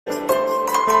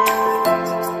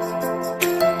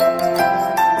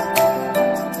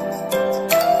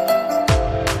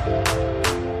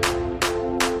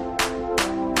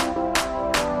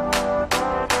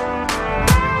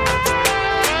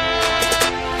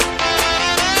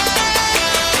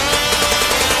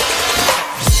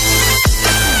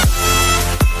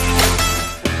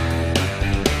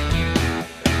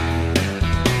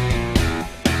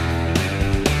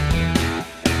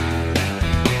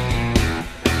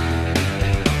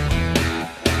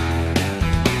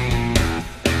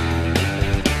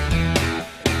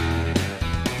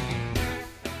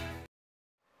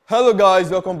Hello guys,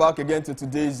 welcome back again to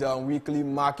today's weekly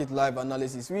market live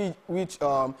analysis. Which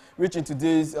in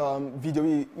today's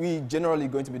video we generally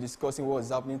going to be discussing what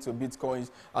is happening to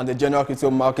Bitcoins and the general crypto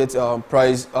market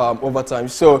price over time.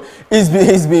 So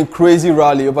it's been crazy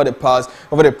rally over the past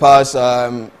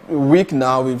week.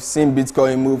 Now we've seen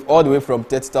Bitcoin move all the way from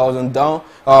 30,000 down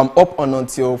up on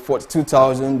until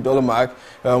 $42,000 mark,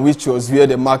 which was where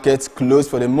the market closed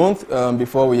for the month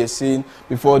before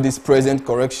this present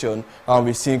correction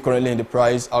we're seeing currently in the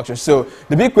price action. So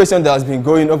the big question that has been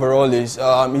going overall is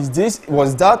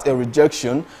was that a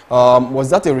rejection?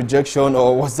 Was that a rejection,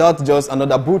 or was that just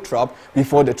another bull trap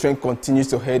before the trend continues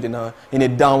to head in a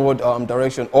downward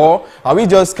direction? Or are we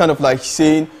just kind of like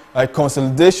seeing a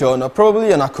consolidation or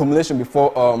probably an accumulation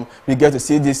before we get to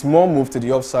see this more move to the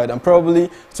upside and probably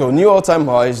to new all-time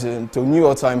highs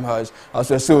as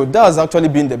well? So that has actually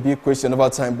been the big question over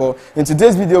time. But in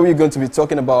today's video, we're going to be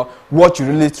talking about what you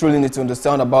really truly need to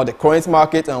understand about the current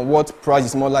market and what price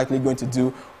is more likely going to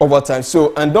do over time.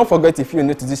 So, and don't forget, if you're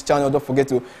new to this channel, don't forget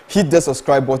to hit the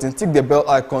subscribe button, tick the bell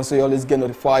icon so you always get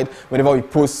notified whenever we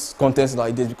post content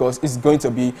like this, because it's going to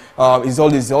be it's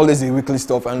always a weekly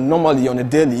stuff, and normally on a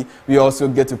daily we also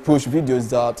get to push videos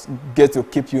that get to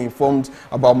keep you informed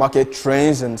about market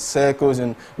trends and cycles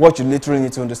and what you literally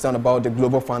need to understand about the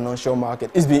global financial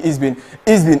market. It's been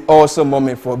awesome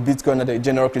moment for Bitcoin and the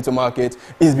general crypto market.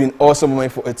 It's been awesome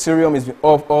moment for Ethereum. It's been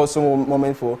awesome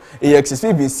moment for AXS.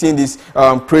 We've been seeing this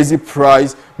crazy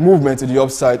price movement to the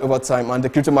upside over time, and the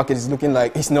crypto market is looking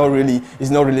like it's not really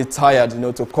tired,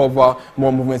 to cover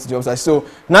more movement to the upside. So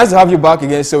nice to have you back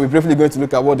again. So we're briefly going to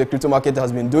look at what the crypto market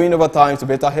has been doing over time to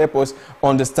better help us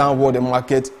understand what the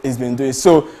market has been doing.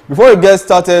 So before we get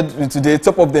started with today,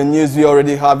 top of the news, we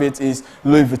already have it, is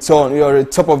Louis Vuitton. We already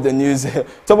top of the news. We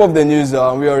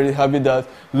already have it that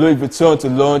Louis Vuitton to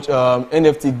launch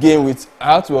NFT game with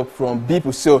artwork from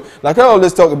people. So like I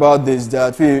always talk about this,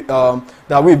 that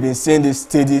we've been seeing this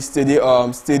steady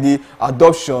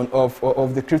adoption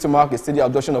of the crypto market, steady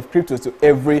adoption of crypto to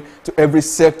every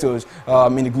sectors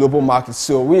in the global market.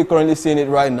 So we're currently seeing it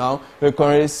right now. We're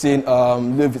currently seeing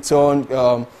Louis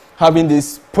Vuitton having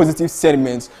these positive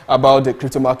sentiments about the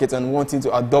crypto market and wanting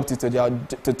to adopt it to their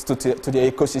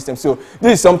ecosystem. So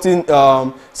this is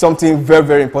something very,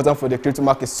 very important for the crypto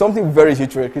market, something very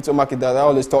huge for the crypto market that I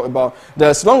always talk about. That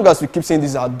as long as we keep seeing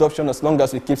this adoption, as long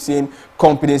as we keep seeing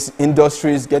companies,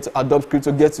 industries get to adopt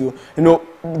crypto, get to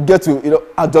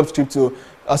adopt crypto,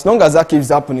 as long as that keeps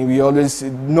happening, we always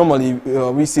normally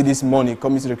we see this money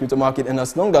coming to the crypto market, and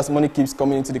as long as money keeps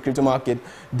coming into the crypto market,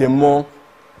 the more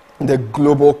the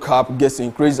global cap gets to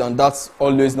increase, and that's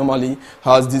always normally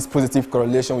has this positive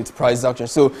correlation with price action.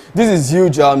 So this is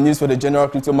huge news for the general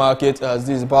crypto market, as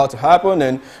this is about to happen,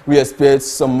 and we expect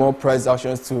some more price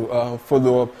actions to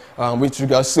follow up with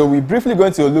regards. So we're briefly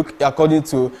going to look, according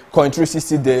to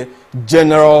Coin360, the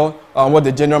general what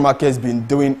the general market has been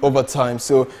doing over time.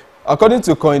 So according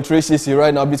to Coin360,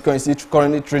 right now Bitcoin is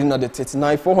currently trading at the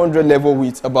 39,400 level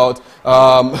with about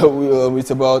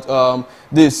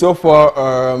this. So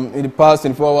far in the past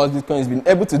 24 hours, Bitcoin has been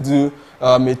able to do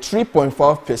a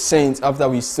 3.5% after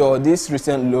we saw this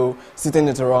recent low sitting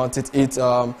at around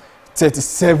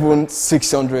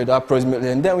 37,600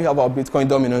 approximately, and then we have our Bitcoin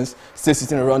dominance still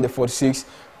sitting around the 46%,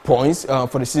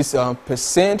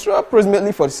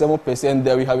 approximately 47%.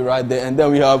 There we have it right there, and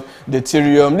then we have the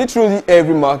Ethereum. Literally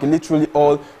every market, literally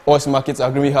all markets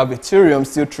agree. We have Ethereum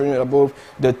still trading above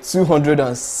the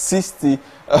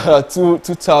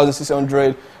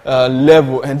 2,600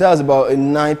 level, and that's about a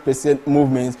 9%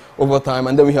 movement over time.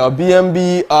 And then we have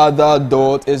BNB, ADA,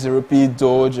 DOT, SRP,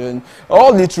 Doge, and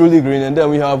all literally green. And then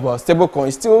we have stable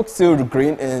coins still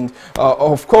green, and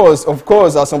of course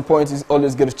at some point it's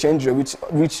always going to change,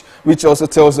 which also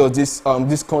tells us this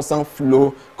constant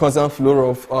flow of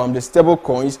the stable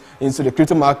coins into the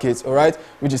crypto markets, all right,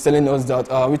 which is telling us that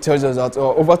which tells us that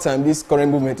over time this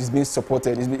current movement is being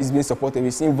supported.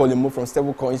 We're seeing volume move from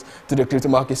stable coins to the crypto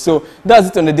market. So that's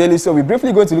it on the daily. So we're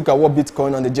briefly going to look at what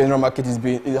Bitcoin and the general market has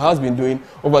been doing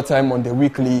over time on the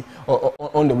weekly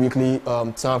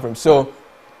time frame. So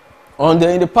in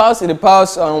the past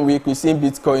week, we've seen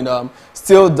Bitcoin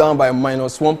still down by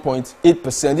minus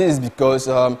 1.8%. This is because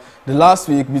the last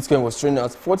week Bitcoin was trading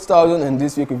at 40,000, and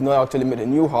this week we've not actually made a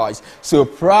new highs. So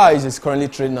price is currently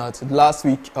trading at last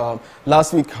week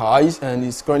highs, and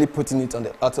is currently putting it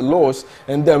at a loss.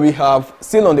 And then we have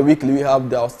still on the weekly, we have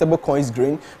the stable coins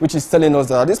green, which is telling us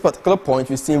that at this particular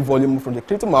point we're seeing volume from the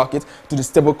crypto market to the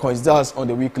stable coins. That's on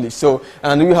the weekly. So,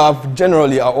 and we have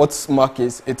generally our hot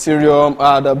markets, Ethereum,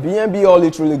 ADA, BNB, all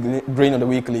literally green on the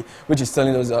weekly, which is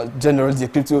telling us that generally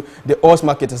the hot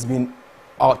market has been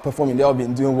outperforming. They have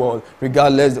been doing well,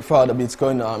 regardless the fact that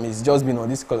Bitcoin is just been on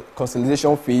this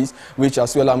consolidation phase, which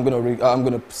as well I'm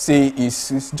gonna say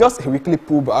is just a weekly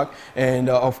pullback, and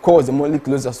of course the monthly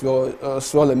close as well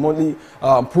a monthly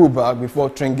pullback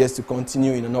before trend gets to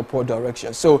continue in an upward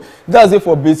direction. So that's it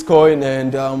for Bitcoin,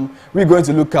 and we're going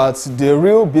to look at the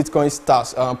real Bitcoin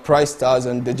stars, price stars,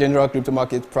 and the general crypto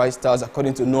market price stars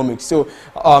according to Nomics. So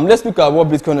let's look at what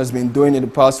Bitcoin has been doing in the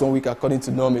past 1 week according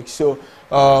to Nomics. So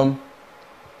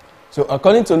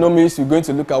according to Nomics, we're going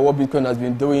to look at what Bitcoin has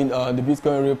been doing, the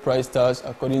Bitcoin real price stars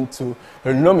according to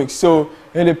Nomics. So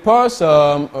in the past,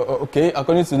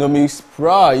 according to Nomics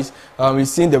price, we've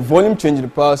seen the volume change in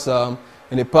the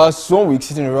past 1 week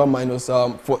sitting around minus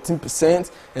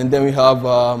 14%, and then we have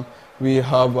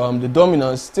the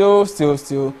dominance still.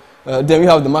 Then we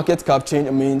have the market cap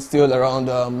change, still around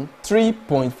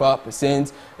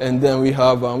 3.5%, and then we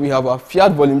have our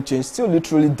fiat volume change still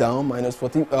literally down minus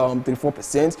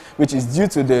 34%, which is due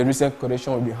to the recent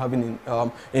correction we've been having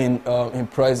in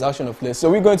price action of late. So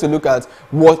we're going to look at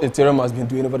what Ethereum has been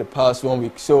doing over the past 1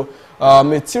 week. So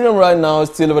Ethereum right now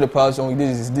still over the past 1 week,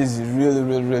 this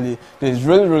is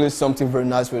really something very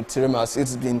nice for Ethereum, as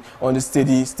it's been on the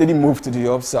steady move to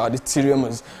the upside. Ethereum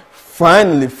has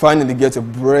finally get a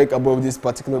break above this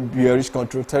particular bearish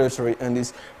control territory, and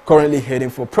is currently heading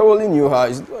for probably new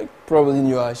highs,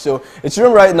 So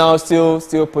Ethereum right now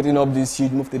still putting up this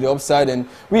huge move to the upside, and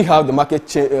we have the market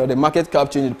cap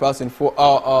change in the past 24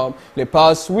 hours, the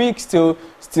past week still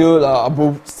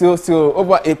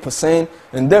over 8%,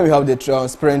 and then we have the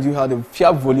transparent, you have the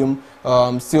fiat volume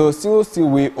still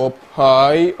way up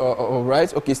high,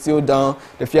 right? Okay, still down.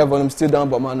 The fiat volume still down,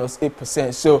 but minus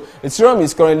 8%. So Ethereum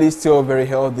is currently still very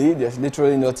healthy. There's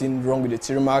literally nothing wrong with the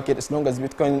Ethereum market as long as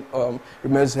Bitcoin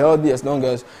remains healthy. As long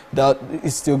as that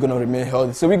is still going to remain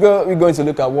healthy. So we're going to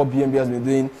look at what BNB has been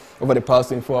doing over the past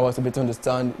 24 hours to better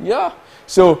understand. Yeah.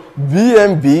 So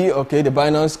BNB, okay, the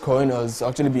Binance coin has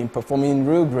actually been performing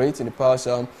real great in the past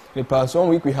 1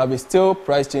 week. We have a still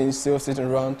price change still sitting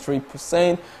around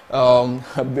 3%,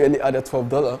 barely at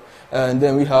 $12, and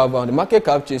then we have the market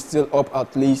cap change still up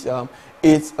at least 8. We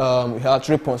have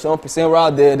 3.7%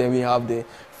 right there. Then we have the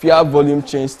fiat volume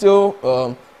change still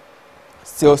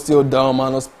down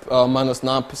minus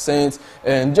 9%,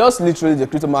 and just literally the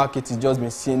crypto market has just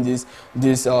been seeing this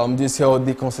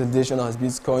healthy consolidation as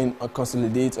Bitcoin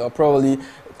probably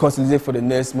consolidate for the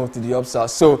next move to the upside.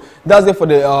 So that's it for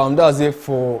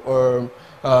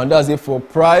that's it for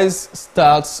price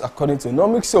stats according to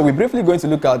Nomics. So we're briefly going to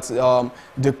look at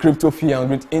the crypto fear and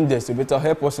greed index to better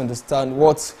help us understand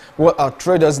what our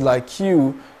traders like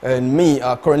you and me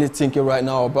are currently thinking right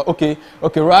now. But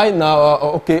right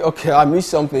now, I missed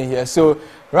something here. So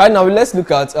right now, let's look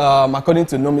at according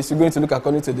to Nomics. We're going to look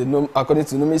according to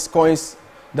Nomics coins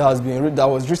that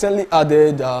was recently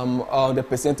added, the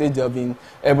percentage they've been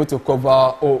able to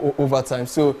cover over time.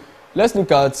 So let's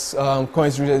look at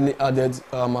coins recently added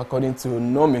according to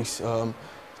Nomics.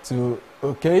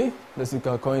 Let's look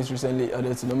at coins recently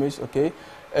added to Nomics. Okay,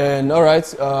 and all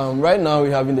right, right now we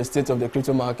have in the state of the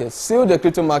crypto market. Still, the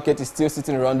crypto market is still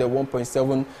sitting around the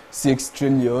 1.76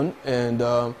 trillion, and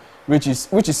which is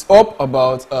up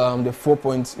about with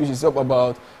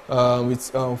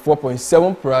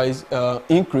 4.7 price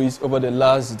increase over the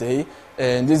last day.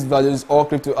 And this values all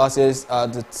crypto assets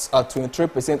at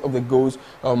 23% of the gold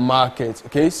market.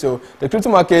 Okay, so the crypto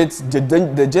market,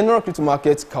 the general crypto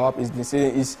market cap has been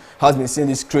seeing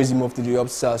this crazy move to the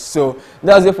upside. So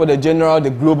that's it for the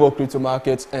global crypto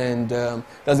market, and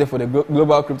that's it for the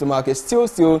global crypto market. Still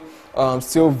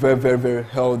very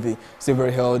healthy,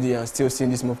 and still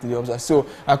seeing this move to the upside. So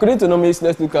according to Nomics,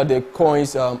 let's look at the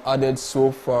coins added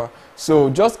so far. So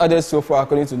just added so far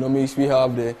according to Nomics, we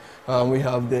have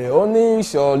the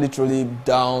Onyx, literally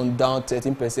down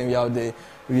 13%.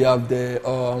 We have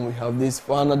this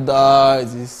Fanada,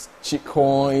 this Chick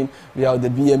coin, we have the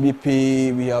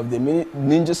BNBP, we have the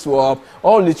Ninja Swap,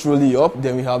 all literally up.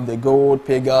 Then we have the Gold,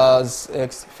 Pegas,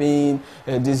 XFIN,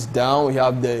 this down. We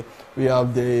have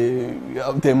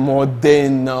the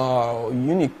modern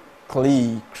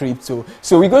Uniquely Crypto.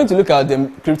 So we're going to look at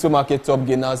the crypto market top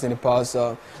gainers in the past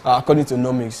according to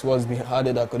Nomics, what's been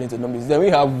added according to Nomics. Then we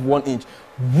have 1 inch.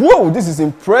 Whoa, this is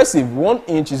impressive. 1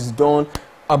 inch is done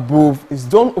over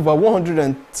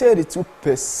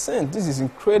 132%. This is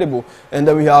incredible. And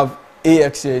then we have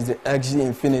AXS, the XG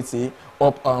Infinity,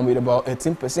 up with about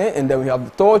 18%, and then we have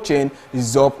the Thor chain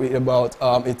is up with about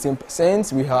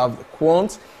 18%. We have the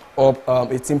Quant up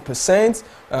 18%.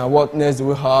 What next do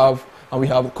we have? and we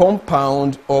have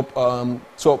Compound up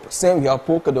 12%. We have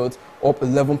Polkadot up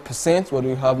 11%. What do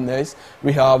we have next?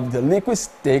 We have the Liquid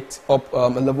Staked up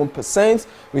 11%.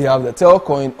 We have the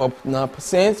Telcoin up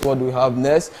 9%. What do we have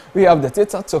next? We have the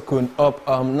Theta token up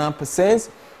 9%.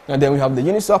 And then we have the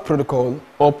Uniswap protocol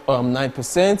up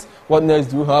 9%. What next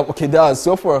do we have? Okay, that's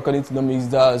so far according to the mix,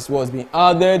 that's what's being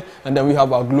added. And then we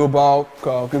have our global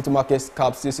crypto market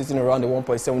cap still sitting around the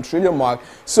 1.7 trillion mark.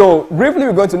 So briefly,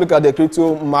 we're going to look at the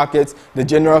crypto market, the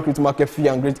general crypto market fee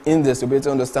and grid index to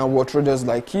better understand what traders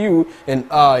like you and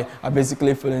I are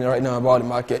basically feeling right now about the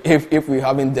market. If we're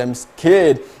having them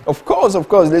scared, of course,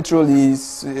 literally,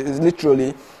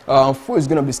 who is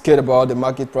going to be scared about the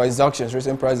market price actions,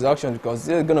 recent price actions, because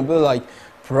they're going to be like,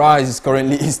 price is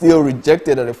currently still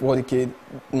rejected at the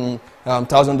 $40,000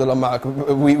 $1,000 mark.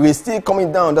 We're still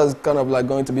coming down. That's kind of like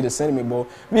going to be the sentiment, but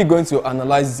we're going to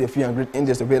analyze the fee and grid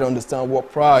index to better understand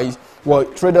what price,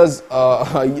 what traders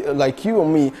like you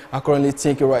and me are currently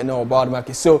thinking right now about the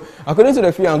market. So according to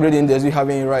the fee and grid index, we're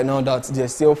having right now that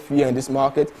there's still fear in this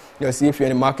market. There's still fear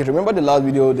in the market. Remember the last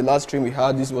video, the last stream we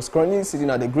had, this was currently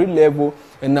sitting at the grid level,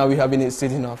 and now we're having it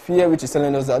sitting at fear, which is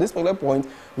telling us that at this particular point,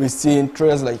 we're seeing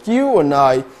traders like you and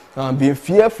I being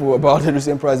fearful about the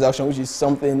recent price action, which is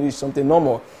something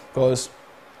normal, because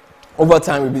over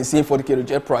time we've been seeing 40K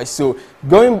reject price. So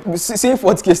seeing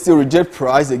 40K still reject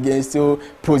price again still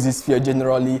poses fear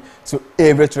generally to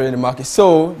every trader in the market.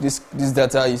 So this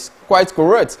data is quite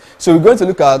correct. So we're going to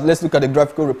let's look at the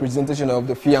graphical representation of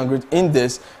the fee and grid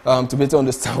index to better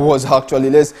understand what's actually.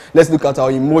 Let's look at our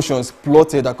emotions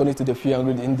plotted according to the fee and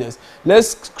grid index. Let's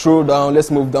scroll down. Let's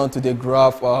move down to the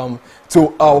graph.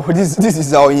 This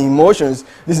is our emotions.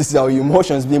 This is our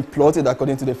emotions being plotted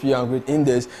according to the fee and grid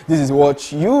index. This is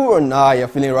what you and I are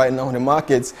feeling right now in the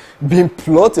markets being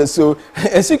plotted. So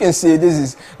as you can see, this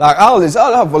is like I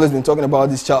have always been talking about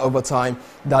this chart over time,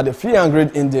 that the fee and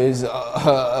grid index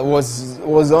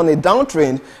was on a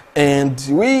downtrend, and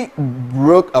we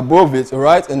broke above it, all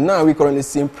right? And now we're currently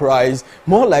seeing price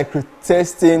more like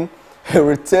retesting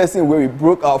where we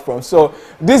broke out from. So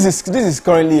this is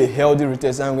currently a healthy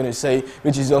retest, I'm going to say,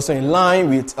 which is also in line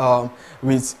with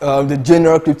the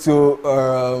general crypto,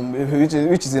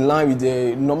 which is in line with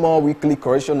the normal weekly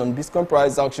correction on Bitcoin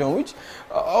price action, which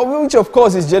of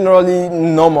course is generally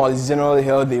normal, is generally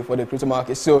healthy for the crypto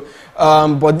market. So,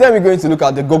 but then we're going to look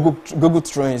at the Google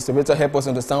trends to better help us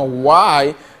understand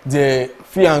why the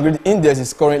fee and grid index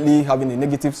is currently having a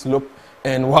negative slope,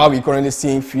 and why we're currently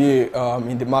seeing fear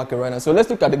in the market right now. So let's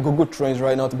look at the Google trends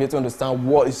right now to better understand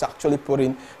what is actually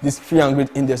putting this fee and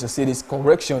grid index to see this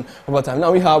correction over time.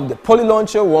 Now we have the poly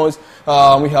launcher ones.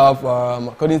 We have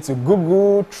according to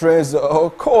Google trends,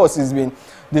 of course, it's been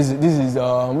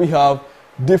we have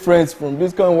difference from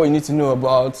Bitcoin. What you need to know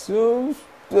about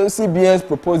CBN's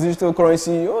proposed digital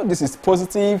currency. Oh, this is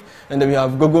positive, and then we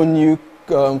have Google new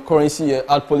currency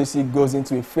ad policy goes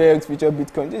into effect, feature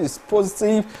Bitcoin. This is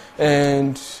positive,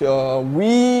 and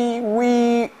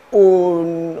we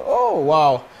own. Oh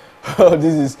wow,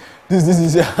 this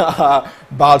is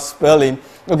bad spelling.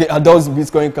 Okay, adults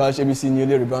Bitcoin Cash ABC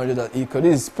newly rebranded as Eco.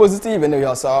 This is positive, and then we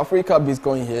have South Africa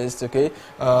Bitcoin Heist. Okay.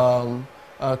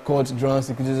 Court grants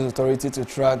Securities Authority to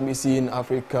track missing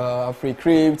Africa, free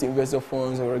crypto, investor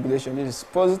funds and regulation. This is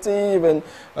positive, and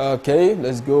okay,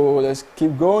 let's go. Let's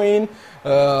keep going.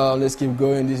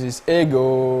 This is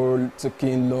Ego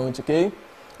token launch. Okay,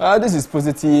 this is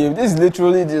positive. This is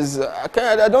literally just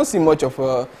I don't see much of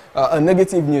a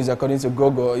negative news according to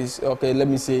Google. Is okay. Let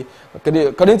me say,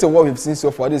 according to what we've seen so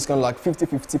far, this is kind of like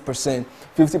 50%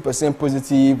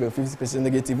 positive and 50%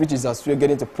 negative, which is as we're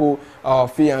getting to pull our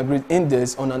fee and grid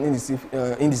index on an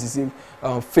indecisive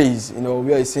phase. You know,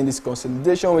 we are seeing this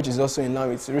consolidation, which is also in line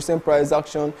with recent price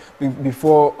action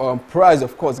before price,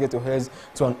 of course, get to head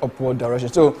to an upward direction.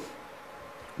 So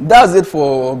that's it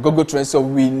for Google Trends. So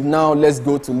let's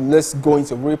go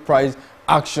into real price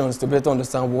actions to better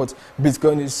understand what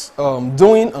Bitcoin is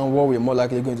doing and what we're more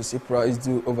likely going to see price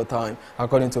do over time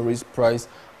according to real price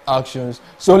actions.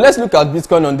 So let's look at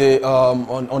Bitcoin on the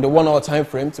 1 hour time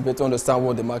frame to better understand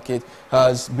what the market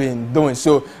has been doing.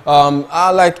 So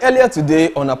like earlier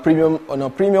today on a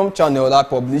premium channel, I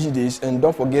published this, and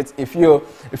don't forget, if you're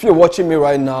watching me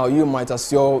right now, you might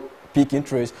as well pick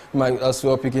interest. You might as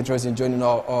well pick interest in joining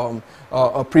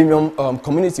our premium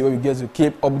community, where we get to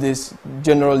keep updates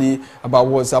generally about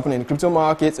what's happening in the crypto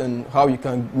market and how you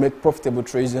can make profitable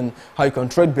trades and how you can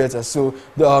trade better. So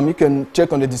you can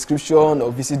check on the description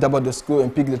or visit dabba.school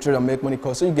and pick the trade and make money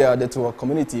course, so you get added to our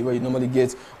community where you normally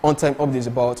get on-time updates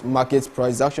about markets,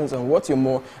 price actions, and what you're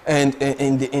more and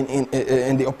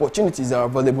the opportunities that are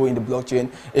available in the blockchain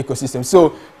ecosystem.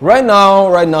 So right now,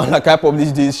 like I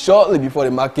published this shortly before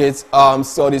the market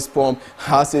saw this pump,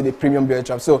 has the premium bear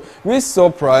trap. So we saw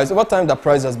price over time. The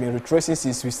price has been retracing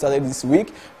since we started this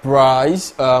week.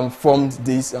 Price formed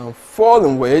this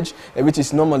falling wedge, which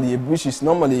is normally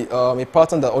a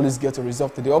pattern that always gets a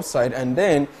result to the upside, and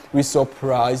then we saw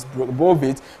price broke above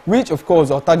it, which of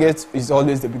course our target is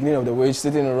always the beginning of the wedge,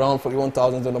 sitting around for the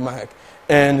 $1,000 mark.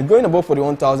 And going above for the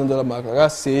 $1,000 mark, like I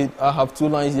said, I have two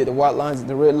lines here, the white lines and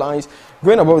the red lines.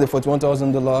 Going above the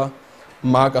 $41,000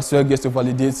 mark as well gets to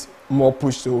validate more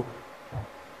push to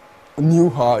new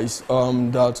highs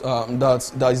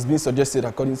that is being suggested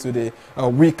according to the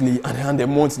weekly and the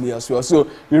monthly as well. So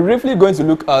we're briefly going to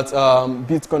look at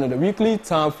Bitcoin on the weekly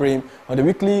time frame. On the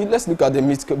weekly, let's look at the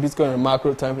Bitcoin on the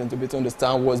macro time frame to better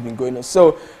understand what's been going on.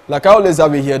 So like I always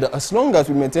have it here, that as long as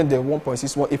we maintain the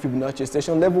 1.61 Fibonacci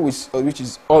extension level, which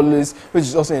is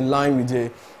also in line with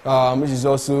the in line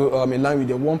with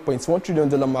the $1.1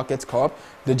 trillion market cap,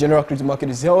 the general crypto market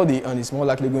is healthy and is more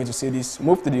likely going to see this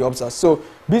move to the upside. So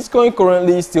Bitcoin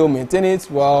currently still maintaining it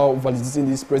while validating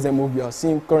this present move we are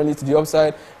seeing currently to the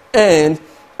upside. And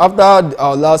after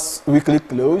our last weekly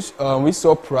close, we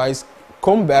saw price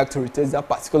come back to retest that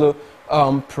particular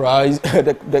price,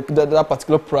 that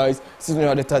particular price sitting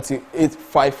at the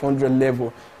 38,500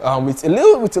 level, with a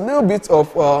little bit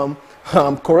of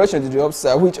correction to the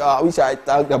upside, which I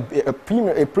tagged a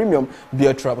premium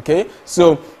bear trap. Okay,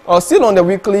 so still on the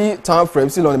weekly time frame,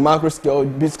 still on the macro scale,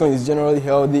 Bitcoin is generally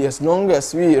healthy as long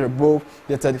as we are above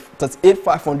the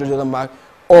 38,500 mark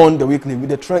on the weekly. With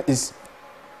the trend is,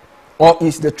 or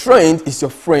is the trend is your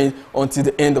friend until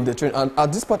the end of the trend, and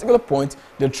at this particular point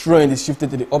the trend is shifted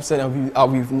to the upside, and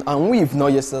we've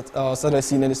not yet started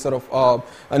seeing any sort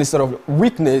of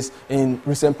weakness in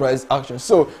recent price action.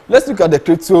 So let's look at the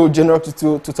general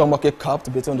crypto total market cap to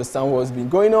better understand what's been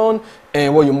going on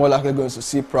and what you're more likely going to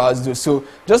see price do. So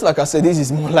just like I said, this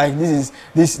is more like this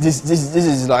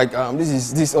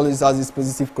always has this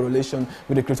positive correlation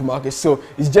with the crypto market. So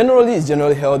it's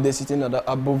generally held sitting at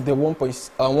above the 1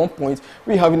 point.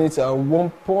 We're having it at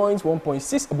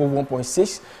 1.6 above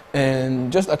 1.6,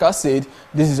 and just like I said,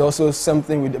 this is also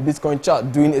something with the Bitcoin chart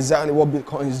doing exactly what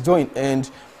Bitcoin is doing, and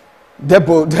they're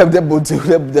both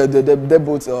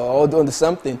all doing the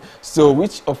same thing. So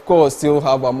which of course still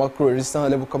have a macro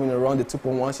resistance level coming around the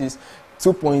 2.16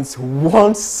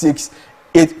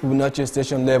 Fibonacci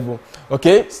extension level.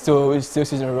 Okay, so it's still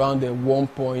sitting around the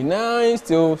 1.9,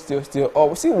 still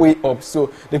way up. So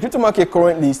the crypto market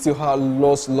currently still has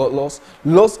lots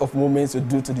of movements to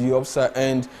do to the upside,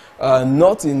 and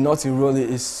nothing really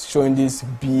is showing this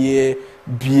bear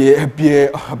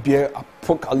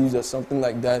apocalypse or something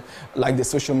like that, like the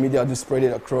social media do spread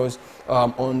it across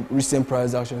on recent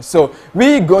price action. So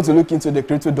we're going to look into the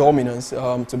crypto dominance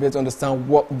to better understand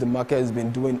what the market has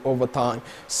been doing over time.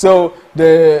 So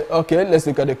let's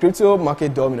look at the crypto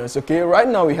market dominance. Okay, right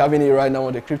now we're having it right now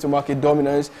on the crypto market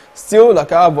dominance. Still,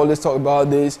 like I've always talked about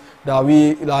this, that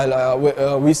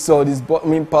we saw this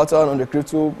bottoming pattern on the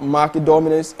crypto market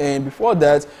dominance, and before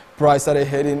that price started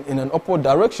heading in an upward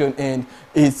direction, and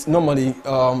it's normally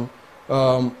all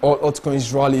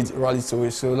altcoins rallied to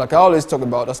it. So like I always talk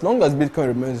about, as long as Bitcoin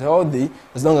remains healthy,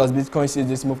 as long as Bitcoin sees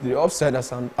this move to the upside,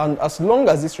 and as long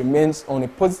as this remains on a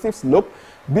positive slope,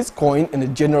 Bitcoin and the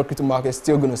general crypto market is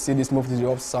still going to see this move to the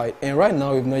upside. And right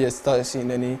now we've not yet started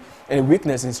seeing any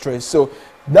weakness in trade. So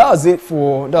that's it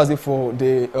for the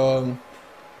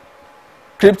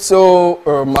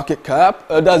crypto market cap.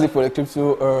 That's it for the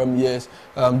crypto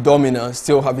dominance,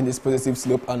 still having this positive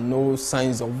slope and no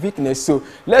signs of weakness. So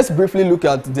let's briefly look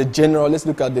at the general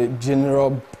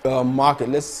market.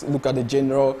 Let's look at the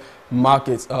general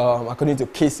market according to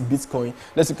Case Bitcoin.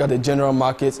 Let's look at the general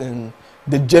markets and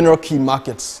the general key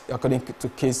markets according to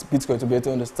Case Bitcoin to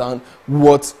better understand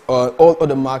what all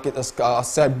other markets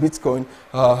aside Bitcoin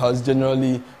has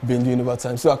generally been doing over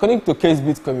time. So according to Case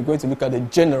Bitcoin, we're going to look at the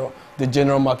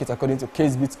general market according to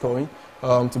Case Bitcoin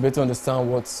to better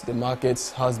understand what the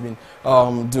market has been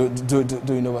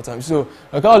doing over time. So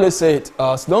like I always say,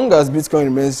 as long as Bitcoin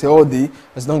remains healthy,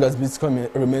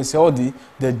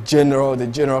 the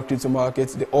general crypto market,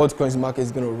 the altcoins market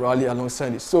is going to rally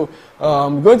alongside it. So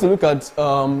I'm going to look at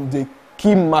the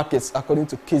key markets according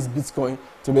to Case Bitcoin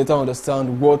to better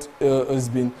understand what has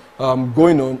been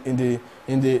going on in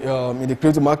the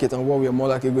crypto market and what we are more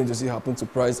likely going to see happen to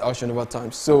price action over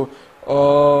time. So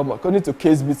according to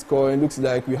Case Bitcoin, looks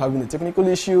like we're having a technical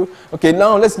issue. Okay,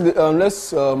 now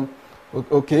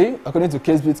okay, according to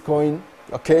Case Bitcoin,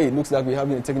 okay, it looks like we're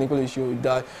having a technical issue with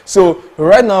that. So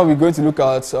right now we're going to look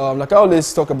at, like I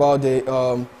always talk about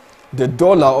the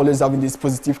dollar always having this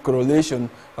positive correlation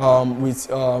with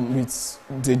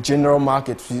the general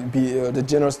market, the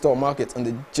general stock market and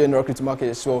the general crypto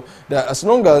market. So that as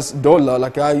long as dollar,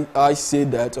 like I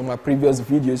said that on my previous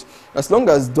videos, as long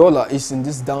as dollar is in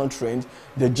this downtrend,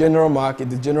 the general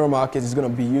market is going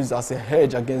to be used as a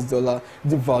hedge against dollar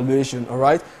devaluation. All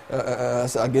right,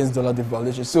 against dollar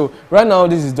devaluation. So right now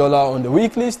this is dollar on the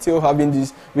weekly, still having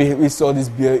this. We saw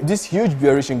this huge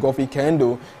bearish engulfing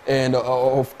candle, and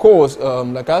of course,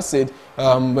 like I said,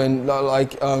 when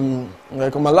like on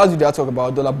my last video I talked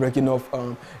about dollar breaking off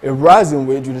a rising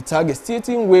wedge with the target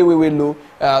sitting way low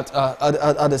at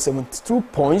the 72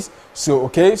 points. So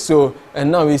okay, so and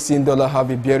now we're seeing dollar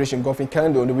have a bearish engulfing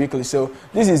candle on the weekly. So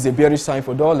this is a bearish sign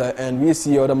for dollar, and we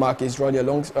see other markets rally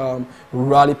along,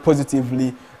 rally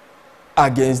positively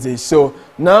against this. So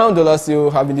now dollar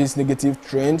still having this negative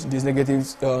trend, this negative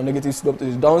slope to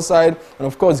the downside, and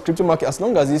of course the crypto market, as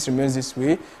long as this remains this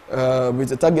way, with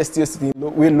the target still sitting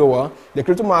way lower, the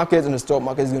crypto market and the stock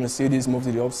market is going to see this move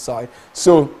to the upside.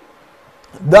 So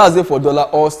that's it for dollar,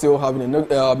 all still having a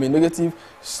negative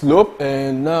slope.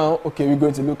 And now, okay, we're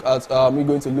going to look at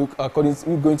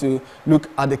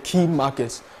the key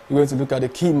markets. We're going to look at the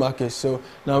key markets. So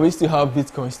now we still have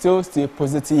Bitcoin still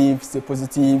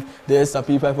positive. The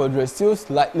S&P 500 still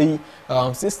slightly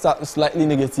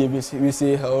negative. We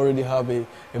see already have a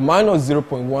minus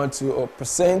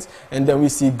 0.12%, and then we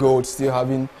see gold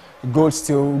still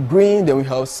green. Then we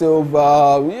have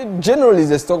silver. Generally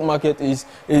the stock market is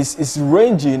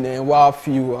ranging, and while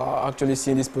few are actually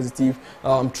seeing this positive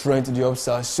trend to the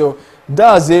upside. So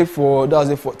that's it for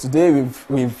today.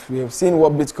 We have seen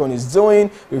what Bitcoin is doing.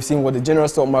 We've seen what the general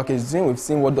stock market is doing. We've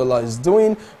seen what dollar is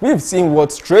doing. We've seen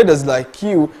what traders like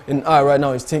you and I right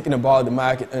now is thinking about the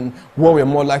market and what we're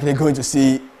more likely going to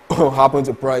see happen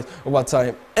to price over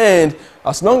time. And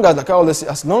as long as, like I always say,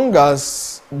 as long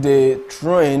as the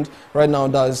trend right now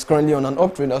that is currently on an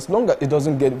uptrend, as long as it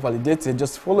doesn't get validated,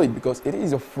 just follow it, because it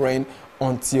is your friend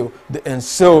until the end.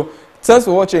 So thanks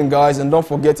for watching, guys, and don't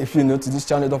forget, if you're new to this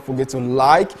channel, don't forget to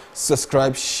like,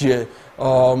 subscribe, share.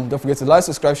 Don't forget to like,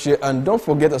 subscribe, share, and don't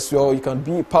forget as well, you can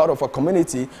be part of a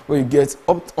community where you get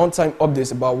on-time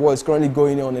updates about what is currently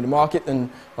going on in the market, and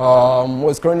and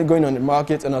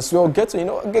as well get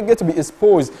to be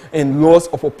exposed in lots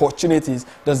of opportunities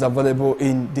that's available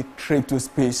in the crypto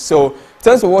space. So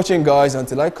thanks for watching, guys.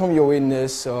 Until I come your way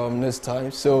next time.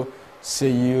 So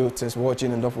see you. Thanks for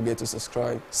watching, and don't forget to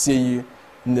subscribe. See you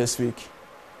next week.